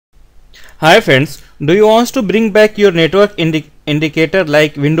Hi friends, do you want to bring back your network indicator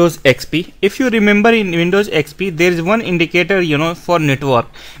like Windows XP? If you remember in Windows XP there is one indicator for network,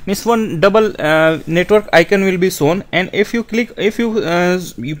 means one double network icon will be shown, and if you click, if your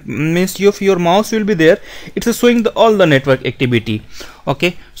mouse will be there, it's showing all the network activity.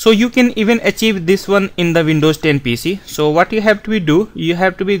 Okay, so you can even achieve this one in the Windows 10 PC. So what you have to do, you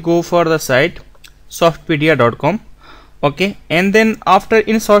have to go for the site softpedia.com. okay, and then after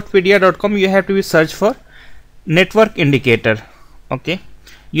in softpedia.com you have to search for network indicator. Okay,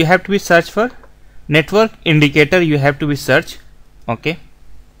 you have to search for network indicator, you have to search. Okay,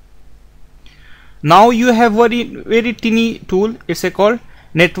 now you have very teeny tool, it's called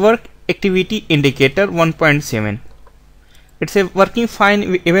network activity indicator 1.7. it's working fine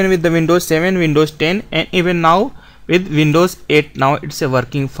even with the Windows 7, Windows 10, and even now with Windows 8 now it's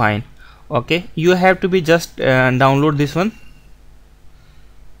working fine. Okay, you have to just download this one.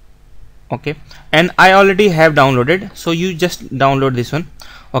 Okay, and I already have downloaded, so you just download this one.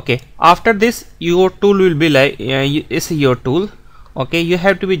 Okay, after this your tool will be like is your tool. Okay, you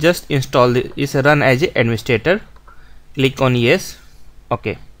have to just install this, is run as a administrator, click on yes.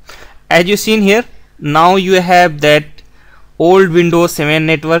 Okay, as you seen here, now you have that old Windows 7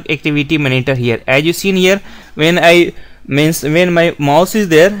 network activity monitor here. As you seen here, when my mouse is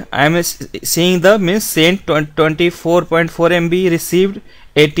there, I am seeing the sent 24.4 MB, received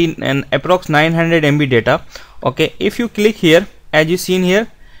 18 and approx 900 MB data. Okay, if you click here, as you seen here,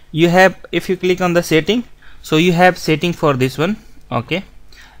 you have, if you click on the setting, so you have setting for this one. Okay,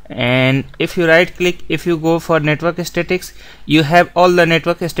 and if you right click, if you go for network statics, you have all the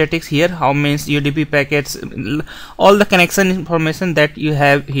network statics here, how means UDP packets, all the connection information that you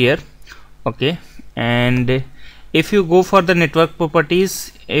have here. Okay, and if you go for the network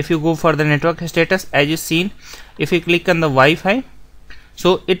properties, if you go for the network status, as you seen, if you click on the Wi-Fi,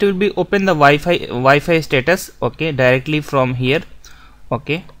 so it will be open the Wi-Fi status. Okay, directly from here.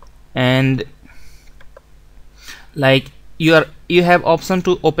 Okay, and like you have option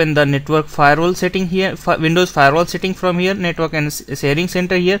to open the network firewall setting here, Windows firewall setting from here, network and sharing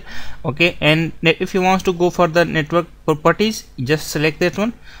center here. Okay, and if you want to go for the network properties, just select that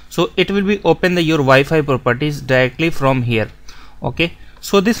one, so it will be open your Wi-Fi properties directly from here. Okay,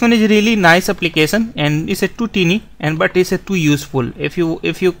 so this one is really nice application, and it's a too teeny, and but it's a too useful. If you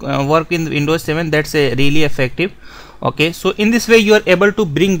work in Windows 7, that's a really effective. Okay, so in this way you are able to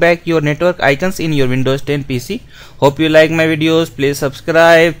bring back your network icons in your Windows 10 PC. Hope you like my videos. Please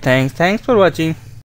subscribe. Thanks for watching.